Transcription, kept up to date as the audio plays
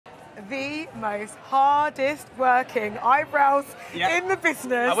the most hardest working eyebrows in the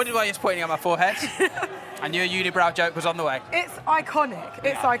business. I wondered why you're pointing at my forehead. I knew a unibrow joke was on the way. It's iconic.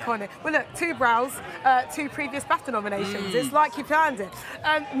 It's iconic. Well, look, 2 brows, 2 previous BAFTA nominations. It's like you planned it.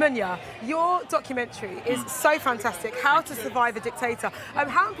 Munya, your documentary is so fantastic. How to Survive a Dictator.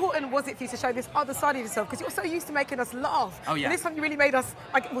 How important was it for you to show this other side of yourself? Because you're so used to making us laugh. Oh, yeah. And this time you really made us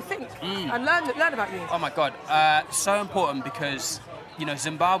think and learn about you. Oh, my God. So important because, you know,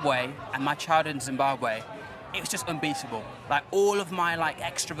 Zimbabwe and my childhood in Zimbabwe, it was just unbeatable. Like, all of my,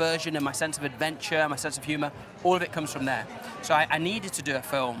 extroversion and my sense of adventure, my sense of humour, all of it comes from there. So I needed to do a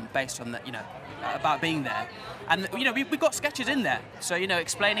film based on that, about being there. And, we got sketches in there. So,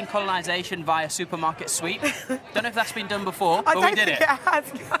 explaining colonisation via supermarket sweep. Don't know if that's been done before, but we did it. I don't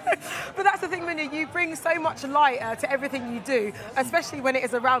think it has. But that's the thing, Munya, you bring so much light to everything you do, especially when it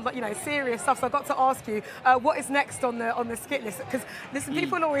is around, serious stuff. So I've got to ask you, what is next on the skit list? Because, listen,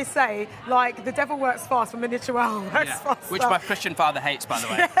 people always say, the devil works fast, but Munya Chawawa works fast. Which my Christian father hates, by the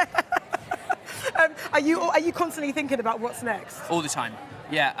way. Are you constantly thinking about what's next? All the time.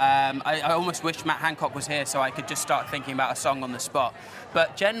 Yeah, I almost wish Matt Hancock was here so I could just start thinking about a song on the spot.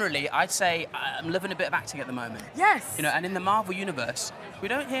 But generally, I'd say I'm living a bit of acting at the moment. Yes. And in the Marvel universe, we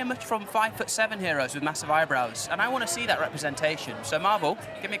don't hear much from 5'7" heroes with massive eyebrows, and I want to see that representation. So Marvel,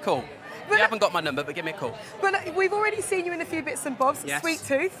 give me a call. You haven't got my number, but give me a call. But we've already seen you in a few bits and bobs. Yes. Sweet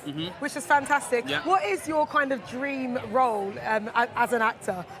Tooth, which was fantastic. Yeah. What is your kind of dream role as an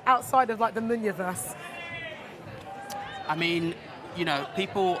actor outside of the Munyaverse? I mean,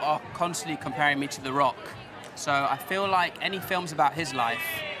 people are constantly comparing me to The Rock. So I feel like any films about his life,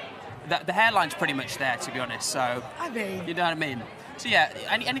 the hairline's pretty much there, to be honest. So, I mean, you know what I mean? So yeah,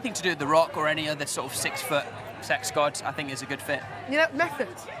 anything to do with The Rock or any other sort of 6-foot sex god, I think is a good fit. Method.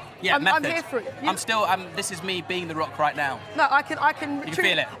 Yeah, method. I'm here for it. This is me being The Rock right now. No, I can You can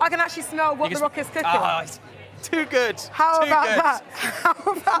feel it. I can actually smell what The Rock is cooking. Oh, too good. How about that?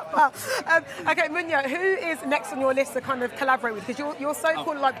 How about that? Okay, Munya, who is next on your list to kind of collaborate with? Because you're so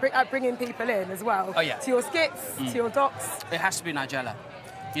cool at bringing people in as well. Oh, yeah. To your skits, to your docs. It has to be Nigella.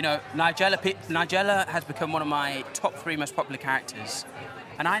 Nigella has become one of my top 3 most popular characters.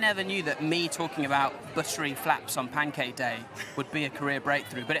 And I never knew that me talking about buttery flaps on Pancake Day would be a career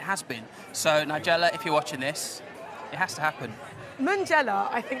breakthrough, but it has been. So, Nigella, if you're watching this, it has to happen. Mungella,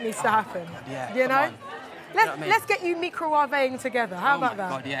 I think, needs to happen. Yeah, you know? On. Let's get you microwaving together. How about that?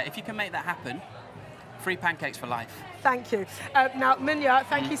 Oh my God, yeah. If you can make that happen, free pancakes for life. Thank you. Now, Munya,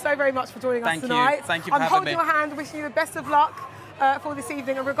 thank you so very much for joining us tonight. Thank you for having me. I'm holding your hand, wishing you the best of luck for this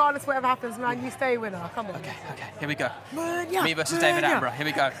evening, and regardless of whatever happens, man, you stay a winner. Come on. Okay, here we go. Munya, me versus David Attenborough. Here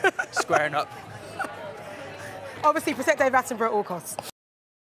we go. Squaring up. Obviously, protect David Attenborough at all costs.